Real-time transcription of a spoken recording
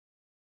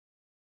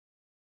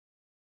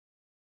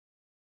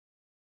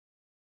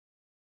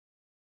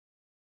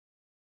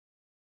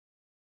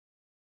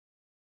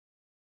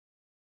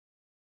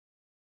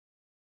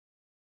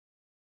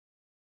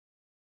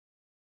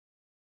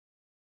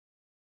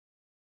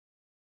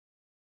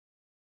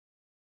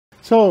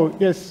So,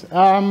 yes,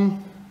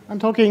 I'm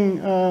talking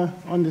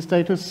on the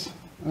status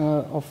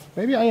of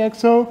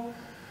BabyIAXO.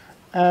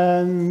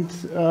 And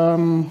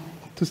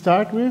to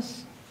start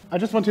with, I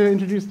just want to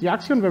introduce the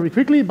Axion very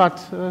quickly, but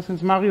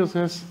since Marius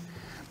has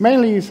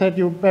mainly said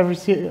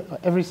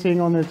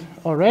everything on it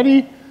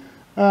already,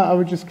 I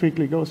will just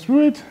quickly go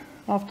through it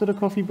after the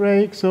coffee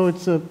break. So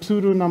it's a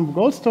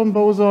pseudo-Number-Goldstone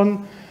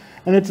boson,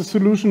 and it's a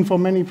solution for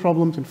many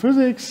problems in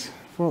physics.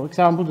 For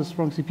example, the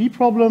strong CP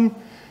problem,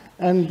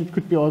 and it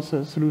could be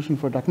also a solution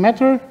for dark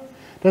matter.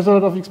 There's a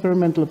lot of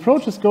experimental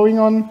approaches going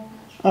on.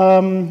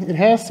 It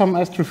has some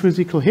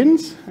astrophysical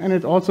hints, and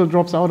it also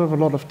drops out of a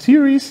lot of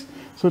theories.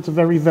 So it's a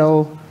very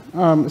well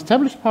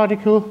established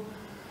particle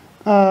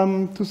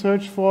to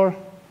search for.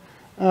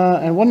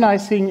 And one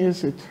nice thing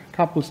is it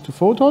couples to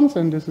photons,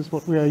 and this is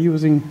what we are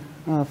using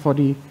for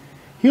the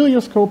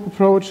helioscope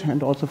approach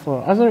and also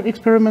for other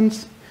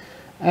experiments.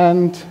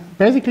 And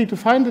basically to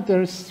find it,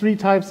 there's three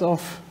types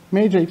of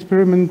major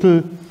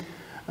experimental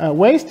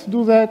ways to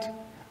do that,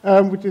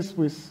 which is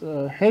with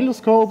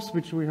helioscopes,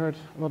 which we heard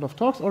a lot of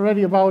talks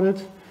already about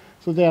it.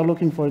 So they are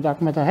looking for a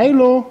dark matter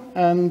halo,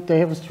 and they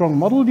have a strong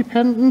model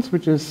dependence,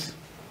 which is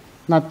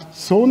not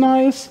so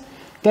nice.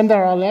 Then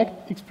there are lag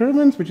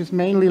experiments, which is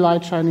mainly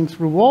light shining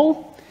through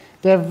wall.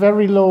 They have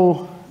very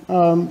low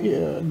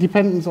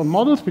dependence on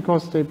models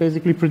because they're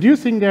basically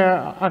producing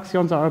their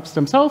axions or ALPs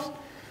themselves.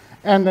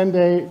 And then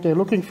they're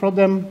looking for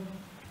them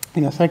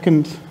in a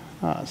second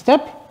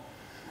step.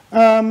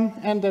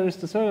 And there is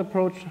the third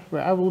approach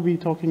where I will be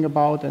talking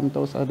about, and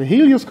those are the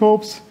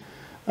helioscopes,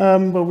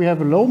 where we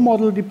have a low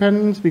model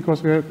dependence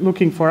because we're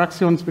looking for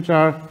axions which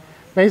are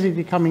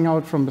basically coming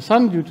out from the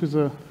sun due to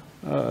the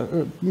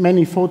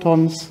many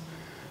photons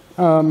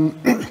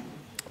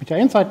which are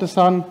inside the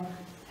sun.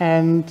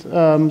 And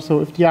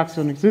so if the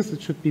axion exists,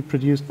 it should be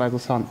produced by the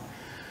sun.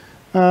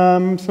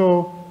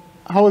 So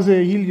how is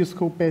a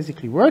helioscope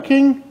basically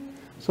working?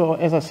 So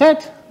as I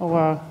said,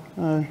 our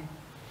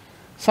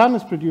sun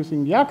is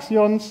producing the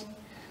axions.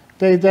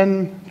 They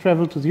then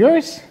travel to the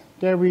Earth.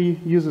 There we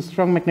use a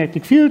strong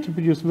magnetic field to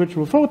produce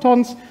virtual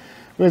photons,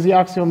 where the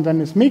axion then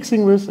is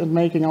mixing with and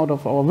making out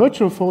of our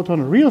virtual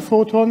photon a real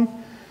photon.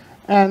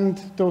 And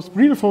those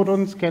real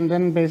photons can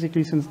then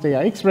basically, since they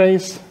are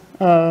X-rays,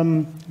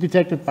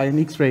 detected by an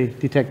X-ray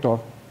detector.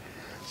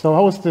 So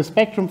how is the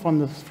spectrum from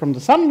the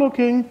sun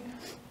looking?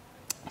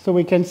 So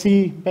we can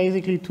see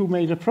basically two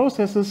major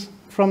processes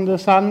from the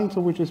sun, so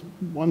which is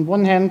on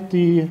one hand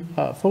the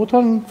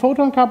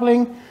photon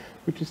coupling,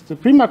 which is the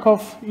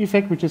Primakov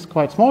effect, which is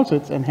quite small, so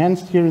it's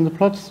enhanced here in the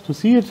plots to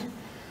see it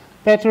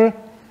better.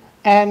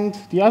 And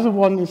the other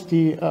one is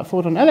the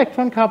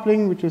photon-electron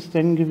coupling, which is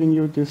then giving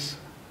you this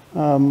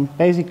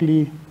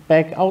basically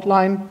back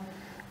outline,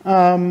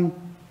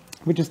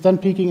 which is then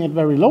peaking at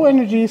very low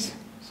energies.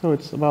 So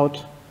it's about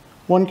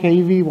 1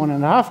 keV,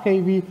 1.5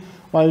 keV,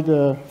 while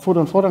the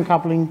photon-photon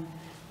coupling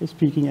is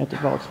peaking at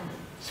about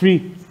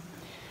 3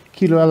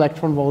 kilo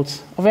electron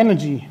volts of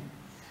energy.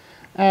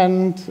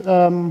 And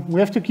we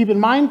have to keep in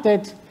mind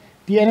that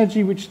the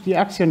energy which the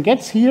axion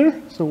gets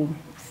here, so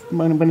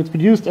when it's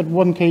produced at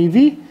 1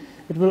 keV,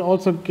 it will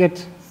also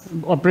get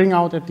or bring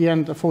out at the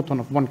end a photon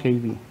of 1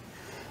 keV.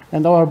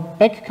 And our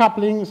back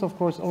coupling is, of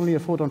course, only a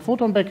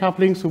photon-photon back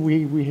coupling, so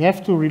we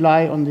have to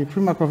rely on the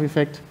Primakov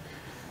effect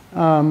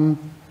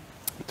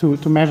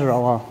to measure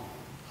our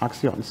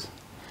axions.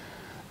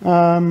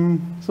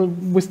 So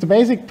with the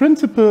basic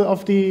principle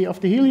of the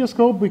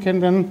helioscope, we can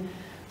then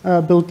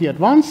build the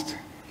advanced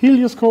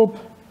helioscope,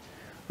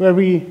 where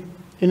we,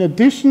 in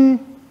addition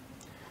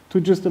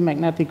to just a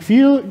magnetic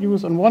field,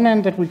 use on one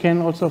end that we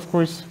can also, of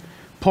course,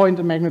 point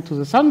a magnet to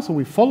the sun. So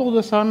we follow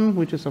the sun,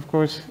 which is, of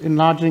course,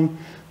 enlarging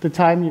the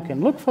time you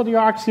can look for the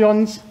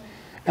axions.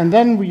 And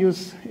then we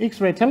use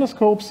X-ray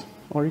telescopes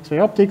or X-ray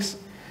optics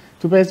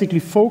to basically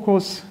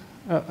focus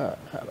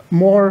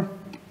more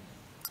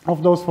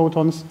of those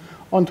photons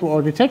onto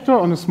our detector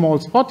on a small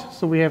spot,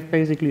 so we have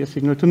basically a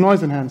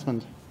signal-to-noise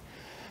enhancement.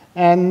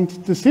 And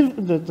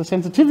the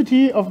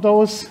sensitivity of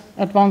those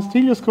advanced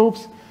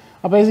helioscopes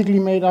are basically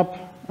made up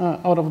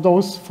out of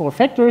those four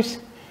factors.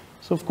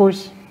 So, of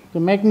course, the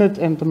magnet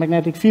and the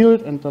magnetic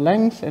field and the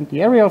length and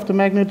the area of the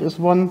magnet is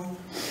one.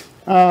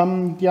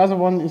 The other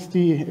one is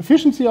the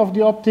efficiency of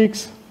the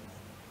optics.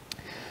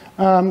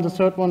 The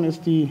third one is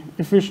the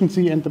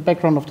efficiency and the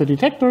background of the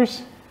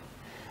detectors.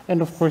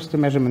 And, of course, the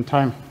measurement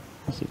time,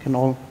 as you can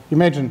all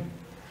imagine.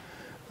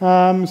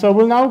 So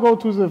we'll now go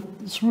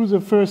through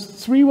the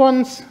first three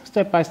ones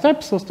step by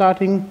step. So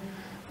starting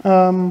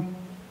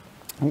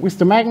with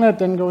the magnet,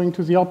 then going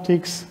to the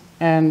optics,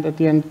 and at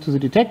the end to the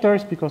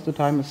detectors, because the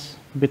time is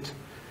a bit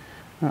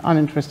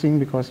uninteresting,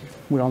 because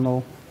we all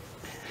know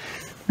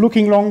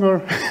looking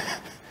longer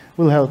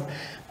will help.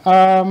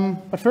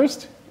 But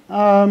first,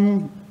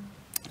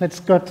 let's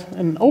get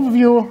an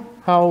overview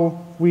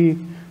how we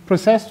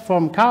processed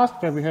from CAST,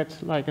 where we had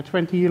like a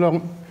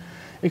 20-year-long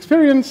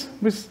experience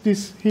with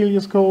these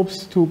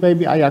helioscopes, to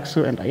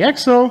BabyIAXO and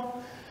IAXO.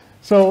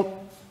 So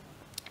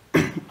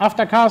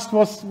after CAST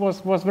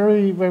was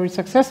very, very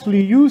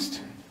successfully used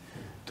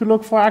to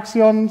look for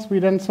axions. We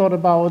then thought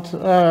about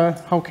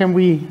how can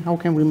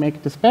we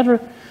make this better?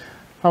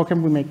 How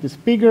can we make this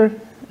bigger?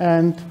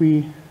 And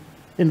we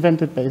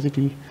invented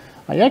basically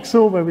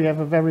IAXO, where we have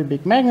a very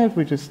big magnet,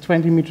 which is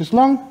 20 meters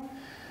long,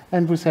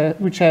 and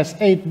which has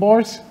 8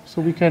 bores.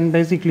 So we can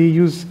basically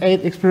use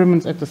 8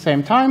 experiments at the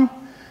same time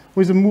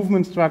with a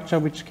movement structure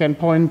which can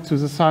point to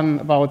the sun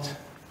about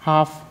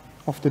half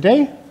of the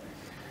day,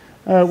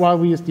 while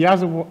we use the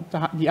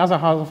other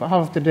half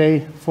of the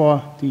day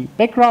for the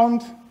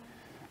background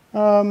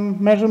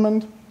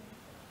measurement.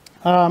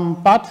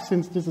 But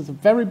since this is a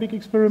very big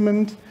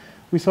experiment,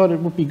 we thought it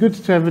would be good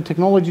to have a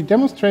technology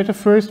demonstrator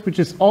first, which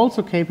is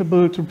also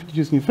capable to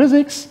produce new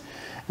physics.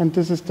 And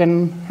this is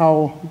then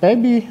how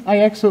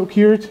BabyIAXO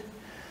occurred.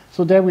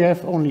 So there we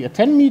have only a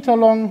 10-meter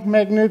long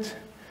magnet,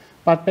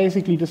 but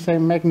basically the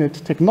same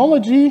magnet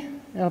technology,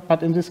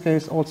 but in this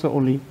case also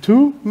only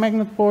 2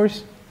 magnet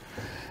bores.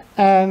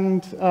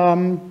 And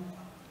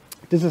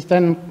this is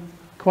then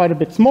quite a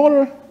bit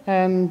smaller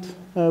and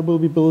will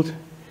be built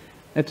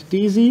at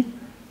DZ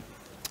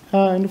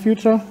in the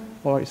future,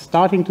 or is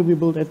starting to be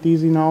built at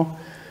DZ now.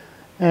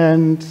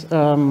 And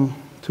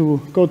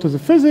to go to the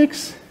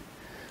physics,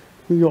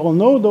 you all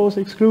know those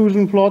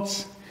exclusion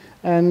plots.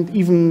 And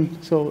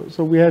even so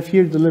we have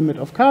here the limit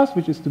of cast,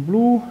 which is the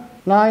blue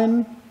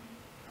line,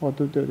 or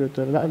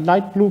the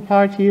light blue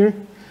part here.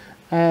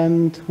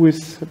 And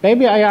with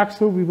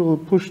BabyIAXO, we will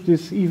push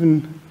this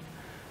even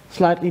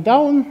slightly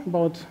down,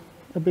 about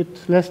a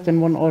bit less than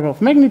 1 order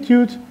of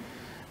magnitude.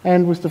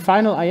 And with the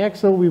final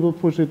IAXO, we will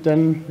push it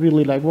then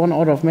really like 1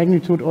 order of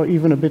magnitude, or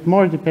even a bit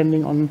more,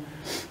 depending on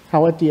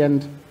how at the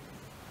end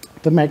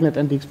the magnet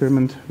and the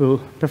experiment will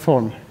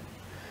perform.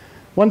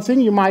 One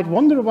thing you might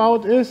wonder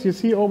about is, you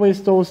see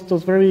always those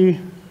very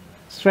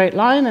straight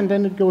line, and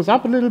then it goes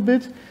up a little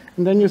bit,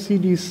 and then you see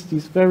these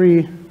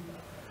very,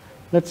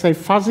 let's say,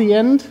 fuzzy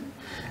end.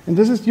 And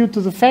this is due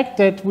to the fact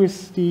that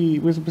with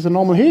a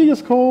normal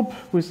helioscope,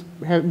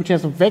 which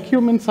has a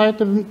vacuum inside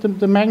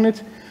the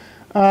magnet,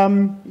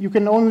 you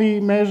can only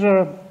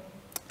measure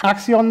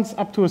axions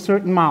up to a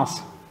certain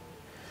mass.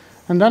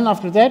 And then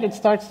after that, it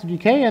starts to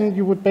decay, and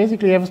you would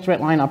basically have a straight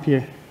line up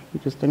here,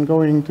 which is then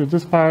going to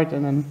this part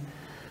and then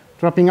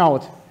dropping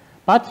out.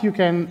 But you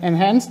can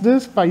enhance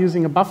this by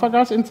using a buffer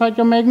gas inside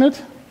your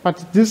magnet,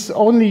 but this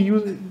will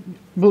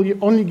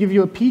only give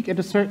you a peak at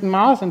a certain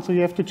mass, and so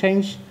you have to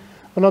change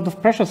a lot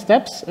of pressure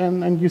steps,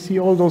 and you see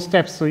all those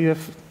steps. So you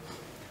have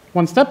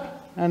 1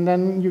 step, and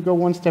then you go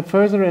 1 step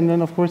further, and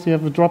then of course you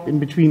have a drop in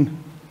between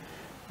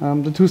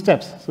the 2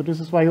 steps. So this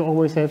is why you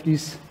always have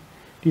these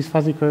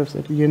fuzzy curves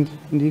at the end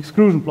in the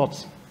exclusion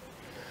plots.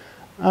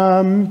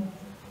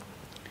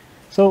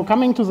 So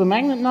coming to the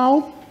magnet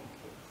now.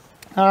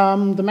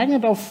 The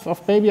magnet of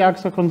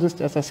BabyIAXO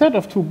consists, as I said,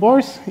 of 2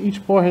 bores.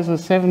 Each bore has a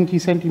 70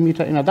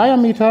 centimeter inner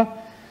diameter,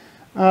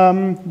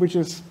 which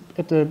is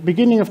at the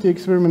beginning of the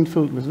experiment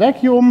filled with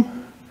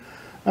vacuum.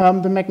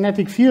 The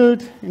magnetic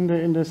field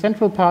in the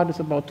central part is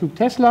about 2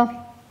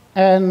 Tesla,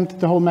 and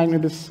the whole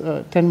magnet is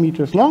 10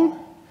 meters long.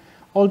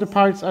 All the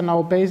parts are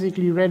now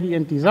basically ready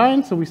and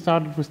designed. So we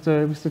started with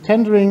the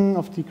tendering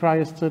of the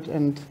cryostat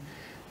and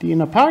the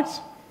inner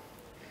parts.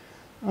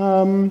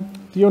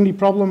 The only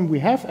problem we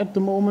have at the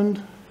moment,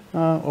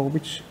 or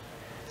which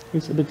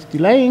is a bit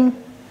delaying,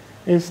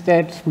 is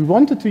that we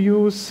wanted to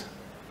use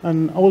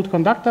an old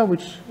conductor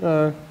which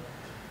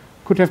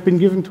could have been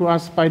given to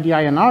us by the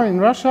INR in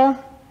Russia.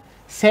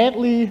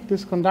 Sadly,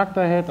 this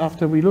conductor had,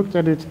 after we looked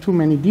at it, too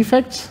many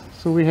defects,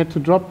 so we had to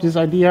drop this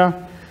idea.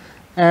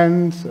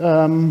 And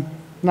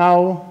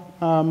now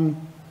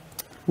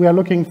we are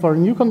looking for a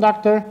new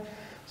conductor,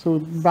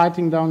 so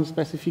writing down the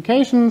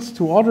specifications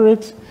to order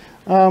it.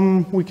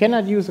 We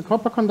cannot use a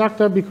copper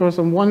conductor because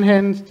on one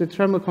hand the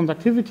thermal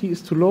conductivity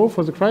is too low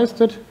for the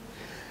cryostat,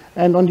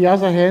 and on the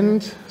other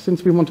hand,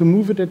 since we want to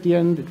move it at the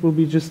end, it will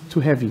be just too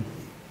heavy.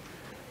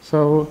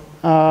 So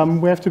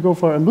we have to go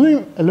for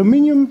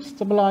aluminum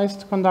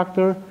stabilized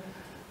conductor,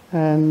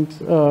 and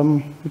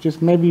which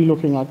is maybe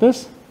looking like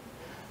this.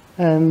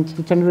 And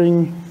the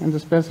tendering and the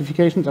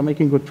specifications are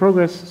making good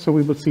progress, so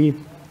we will see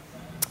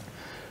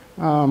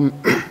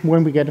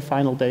when we get a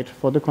final date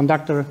for the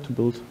conductor to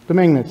build the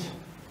magnet.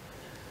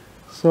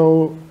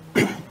 So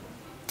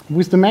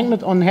with the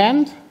magnet on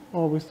hand,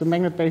 or with the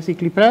magnet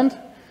basically planned,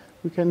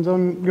 we can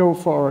then go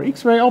for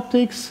X-ray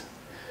optics.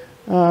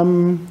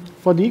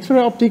 For the X-ray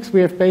optics,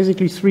 we have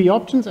basically 3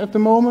 options at the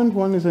moment.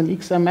 One is an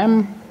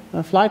XMM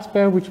flight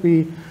spare, which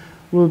we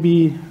will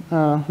be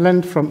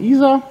lent from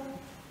ESA.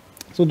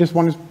 So this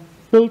one is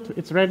built,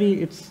 it's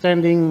ready, it's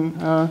standing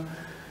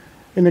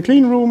in a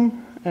clean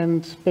room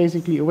and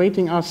basically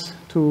awaiting us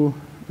to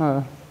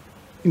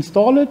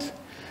install it.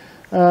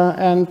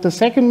 And the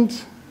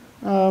second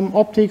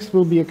optics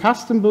will be a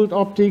custom-built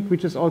optic,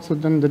 which is also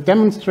then the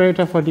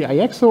demonstrator for the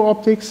IAXO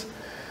optics,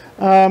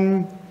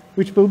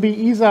 which will be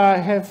either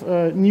have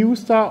a new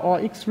star or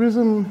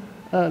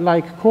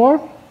X-Rism-like core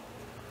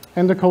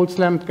and a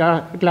cold-slammed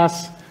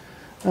glass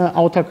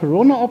outer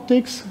corona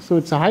optics. So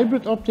it's a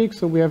hybrid optic.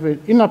 So we have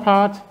an inner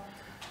part,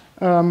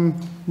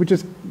 which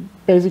is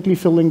basically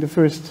filling the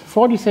first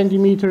 40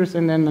 centimeters,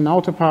 and then an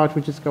outer part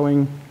which is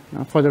going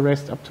for the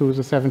rest up to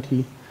the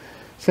 70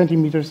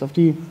 centimeters of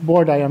the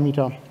bore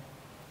diameter.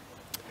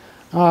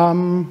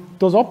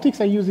 Those optics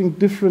are using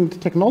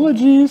different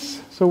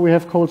technologies. So we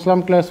have cold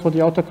slump glass for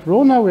the outer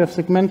corona, we have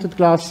segmented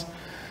glass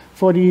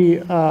for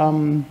the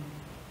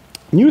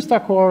new star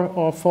core,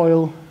 or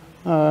foil,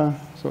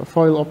 so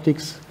foil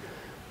optics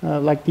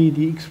like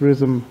the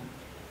X-RISM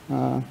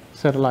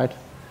satellite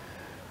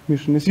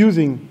mission is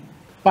using.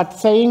 But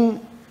saying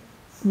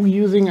we're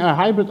using a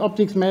hybrid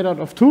optics made out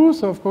of two,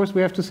 so of course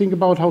we have to think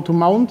about how to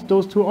mount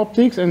those two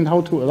optics and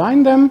how to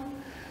align them.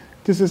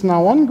 This is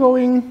now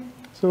ongoing,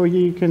 so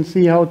here you can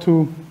see how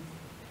to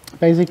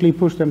basically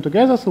push them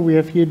together. So we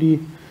have here the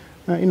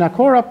inner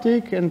core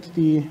optic and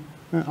the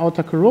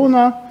outer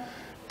corona.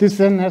 This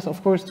then has,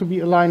 of course, to be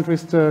aligned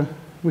with the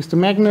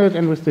magnet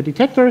and with the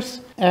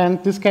detectors.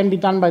 And this can be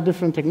done by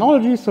different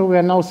technologies. So we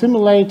are now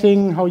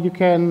simulating how you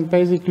can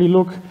basically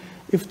look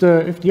if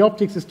the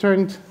optics is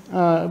turned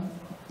to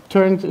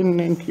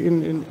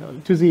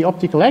the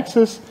optical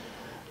axis.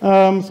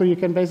 So you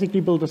can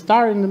basically build a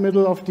star in the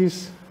middle of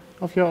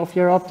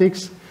your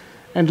optics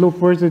and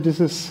look whether this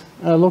is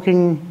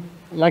looking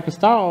like a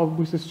star or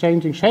with this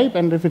changing shape.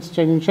 And if it's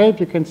changing shape,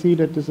 you can see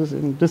that this is,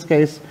 in this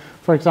case,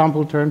 for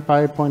example, turned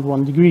by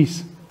 0.1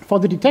 degrees. For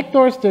the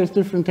detectors, there's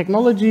different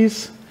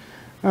technologies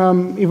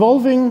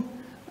evolving.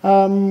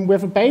 We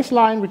have a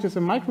baseline, which is a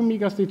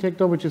micromegas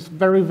detector, which is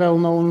very well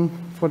known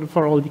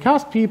for all the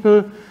cast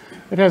people.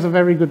 It has a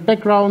very good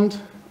background,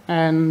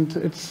 and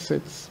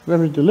it's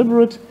very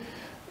deliberate.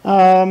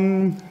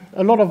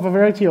 A lot of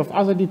variety of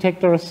other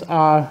detectors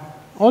are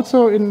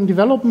also in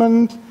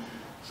development.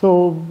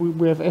 So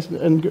we have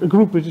a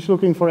group which is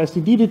looking for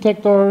STD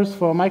detectors,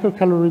 for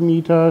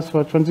microcalorimeters,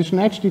 for transition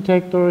edge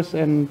detectors,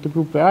 and the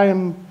group where I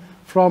am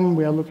from,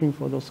 we are looking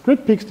for those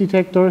grid peaks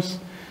detectors.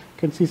 You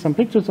can see some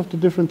pictures of the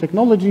different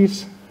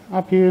technologies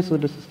up here. So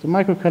this is the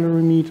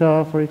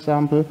microcalorimeter, for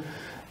example,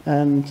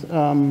 and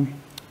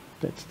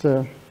that's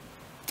the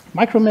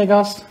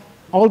micromegas.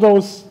 All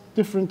those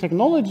different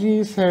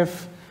technologies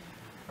have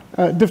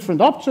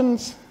different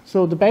options.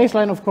 So the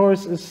baseline, of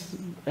course,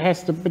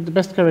 has the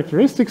best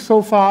characteristics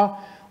so far,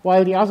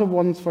 while the other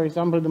ones, for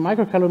example, the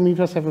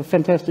microcalorimeters, have a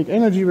fantastic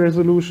energy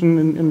resolution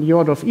in the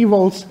order of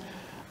eVols.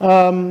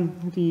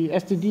 The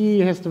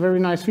STD has the very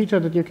nice feature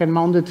that you can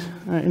mount it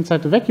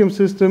inside the vacuum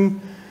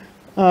system.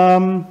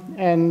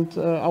 And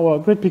our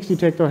grid peaks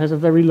detector has a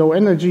very low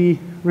energy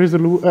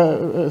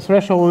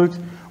threshold,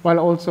 while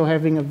also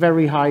having a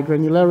very high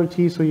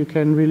granularity, so you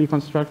can really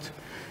construct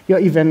your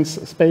events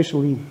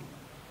spatially.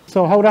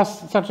 So how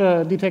does such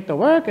a detector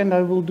work? And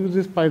I will do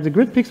this by the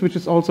grid peaks, which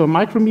is also a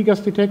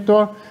micromegas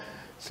detector.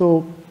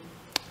 So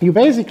you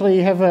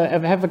basically have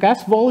a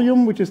gas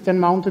volume, which is then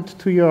mounted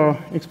to your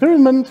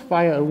experiment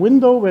via a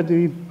window where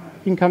the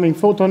incoming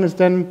photon is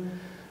then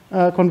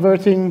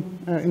converting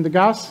in the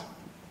gas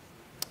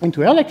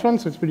into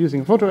electrons. So it's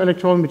producing a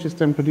photoelectron, which is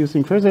then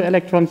producing further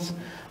electrons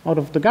out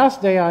of the gas.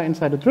 They are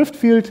inside a drift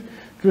field,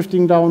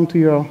 drifting down to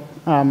your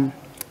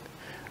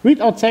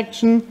readout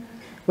section,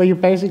 where you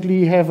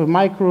basically have a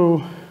micro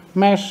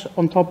mesh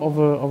on top of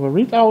a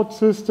readout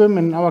system.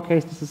 In our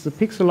case, this is a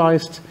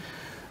pixelized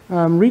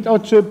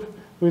readout chip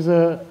with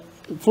a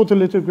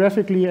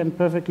photolithographically and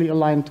perfectly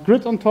aligned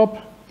grid on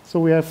top. So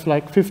we have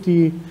like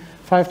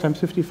 55 times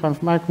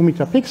 55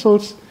 micrometer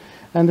pixels.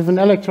 And if an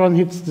electron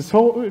hits this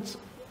hole, it's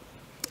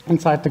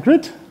inside the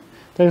grid,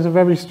 there is a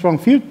very strong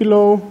field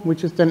below,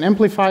 which is then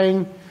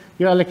amplifying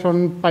your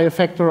electron by a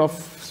factor of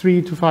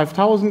 3 to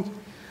 5,000.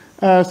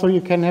 So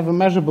you can have a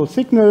measurable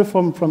signal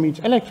from each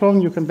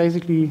electron. You can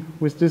basically,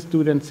 with this,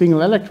 do then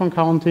single electron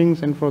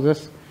countings, and for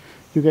this,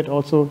 you get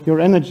also your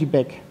energy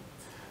back.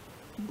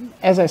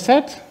 As I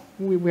said,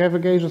 we have a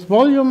gaseous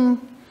volume,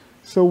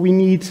 so we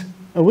need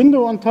a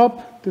window on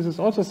top. This is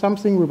also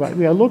something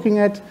we are looking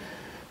at.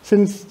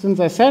 Since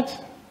I said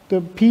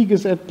the peak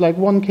is at like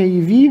 1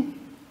 keV,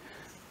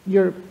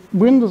 your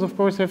windows, of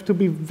course, have to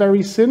be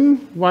very thin,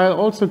 while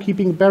also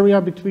keeping a barrier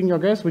between your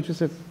gas, which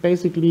is at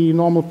basically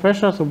normal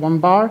pressure, so 1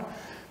 bar,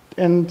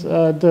 and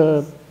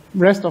the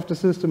rest of the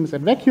system is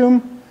at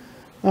vacuum.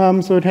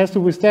 So it has to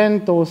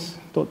withstand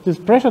this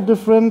pressure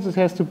difference. It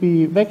has to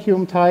be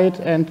vacuum tight,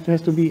 and it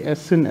has to be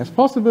as thin as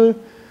possible.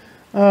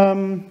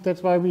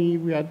 That's why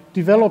we are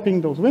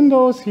developing those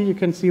windows. Here you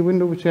can see a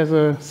window which has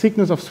a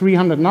thickness of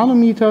 300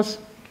 nanometers,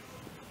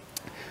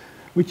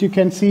 which you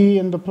can see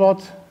in the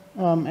plot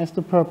as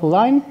the purple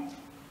line.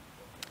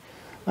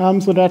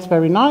 So that's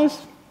very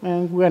nice.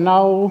 And we are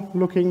now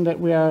looking that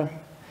we are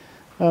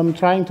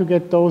trying to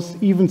get those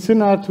even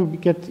thinner to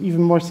get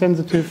even more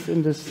sensitive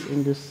in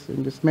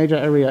this major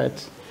area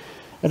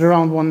at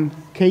around 1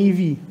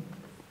 keV.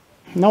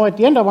 Now at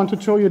the end, I want to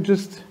show you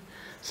just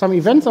some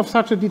events of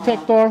such a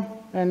detector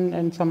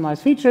and some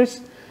nice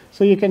features.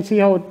 So you can see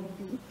how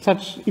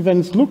such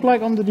events look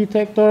like on the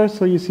detector.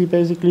 So you see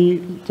basically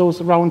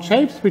those round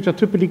shapes, which are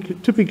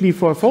typically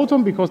for a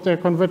photon because they're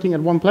converting at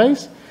one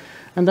place.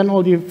 And then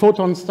all the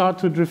photons start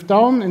to drift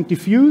down and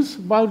diffuse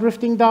while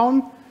drifting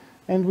down.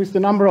 And with the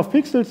number of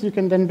pixels, you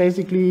can then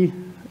basically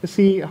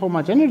see how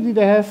much energy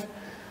they have.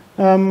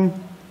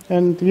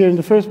 And here in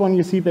the first one,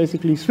 you see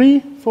basically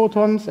 3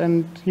 photons,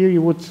 and here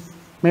you would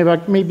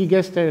maybe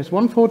guess there is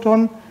 1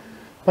 photon.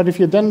 But if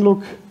you then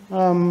look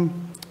on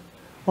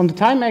the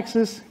time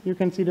axis, you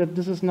can see that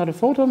this is not a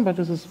photon, but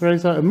this is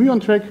rather a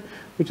muon track,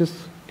 which is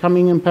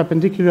coming in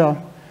perpendicular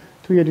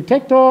to your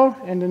detector.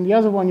 And in the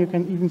other one, you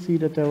can even see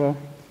that there are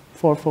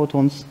 4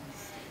 photons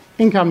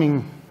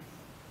incoming.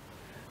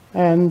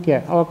 And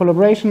yeah, our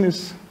collaboration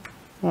is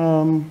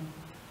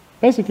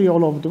basically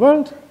all over the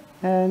world.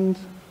 And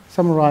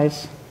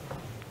summarize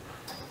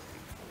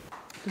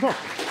the talk.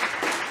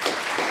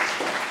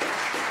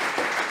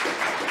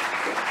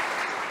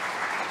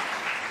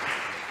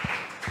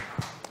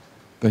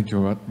 Thank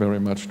you very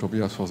much,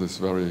 Tobias, for this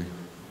very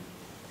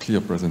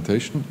clear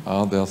presentation.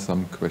 Are there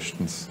some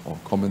questions or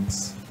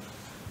comments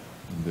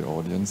in the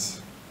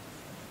audience?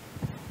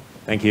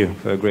 Thank you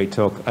for a great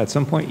talk. At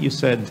some point you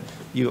said,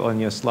 on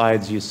your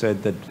slides, you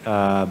said that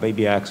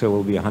BabyIAXO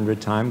will be 100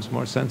 times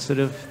more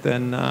sensitive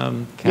than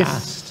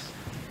CAST.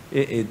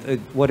 Yes.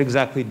 What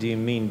exactly do you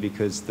mean?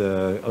 Because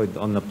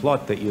on the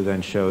plot that you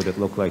then showed, it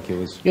looked like it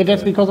was... Yeah,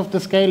 that's because of the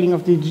scaling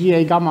of the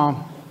GA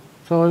gamma.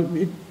 So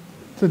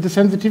the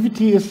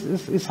sensitivity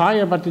is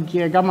higher, but the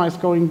GA gamma is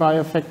going by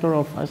a factor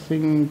of, I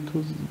think,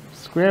 to the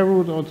square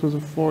root or to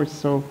the fourth.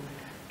 So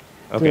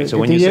okay, so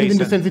when you say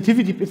the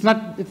sensitivity, it's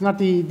not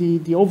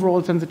the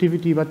overall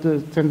sensitivity, but the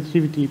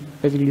sensitivity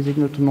basically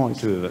signal to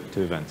noise. To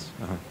events.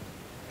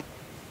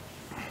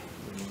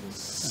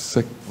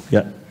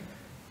 Yeah.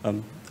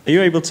 Are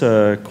you able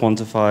to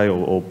quantify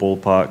or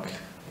ballpark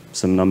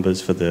some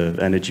numbers for the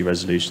energy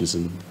resolutions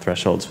and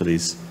thresholds for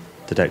these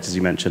detectors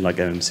you mentioned, like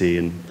MMC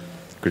and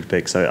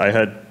GridPIC? So I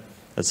heard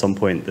at some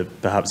point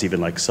that perhaps even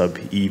like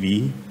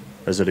sub-EV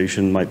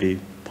resolution might be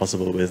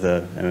possible with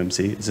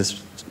MMC. Is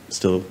this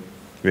still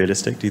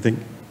realistic, do you think?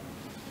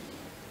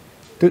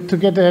 To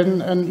get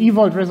an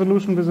eVolt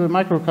resolution with a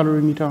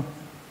microcalorimeter.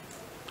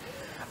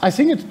 I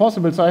think it's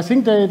possible. So I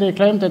think they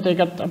claimed that they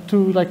got up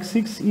to like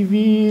 6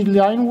 EV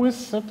line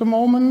widths at the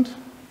moment.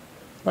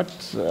 But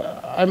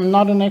I'm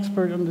not an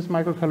expert on this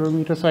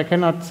microcalorimeter, so I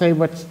cannot say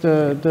what's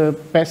the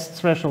best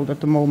threshold at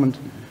the moment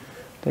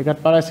they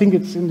got. But I think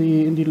it's in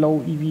the low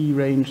EV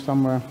range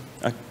somewhere.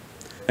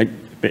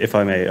 If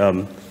I may,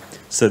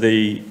 so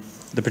the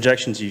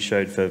projections you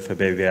showed for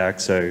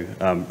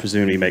BabyIAXO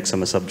presumably make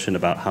some assumption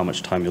about how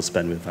much time you'll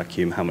spend with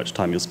vacuum, how much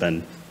time you'll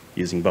spend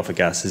using buffer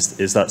gas.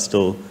 Is that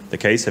still the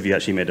case? Have you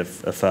actually made a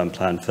firm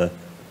plan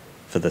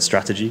for the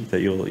strategy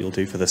that you'll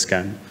do for the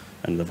scan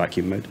and the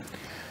vacuum mode?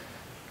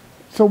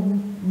 So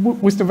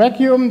with the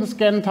vacuum, the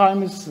scan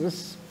time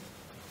is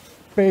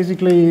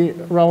basically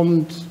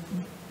around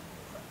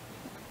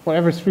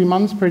whatever, 3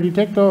 months per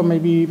detector,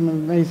 maybe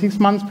 6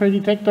 months per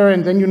detector,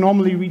 and then you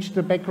normally reach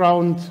the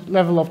background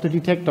level of the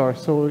detector.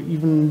 So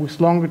even with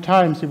longer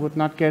times, you would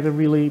not get a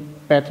really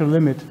better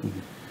limit.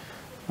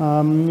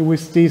 Mm-hmm.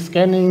 With the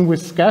scanning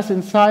with gas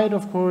inside,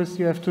 of course,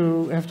 you have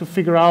to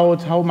figure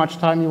out how much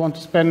time you want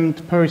to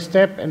spend per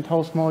step and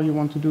how small you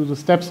want to do the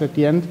steps at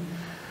the end,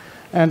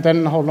 and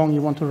then how long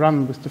you want to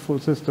run with the full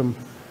system.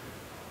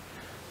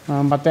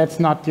 But that's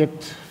not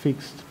yet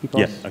fixed because.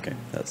 Yeah. Okay.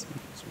 That's.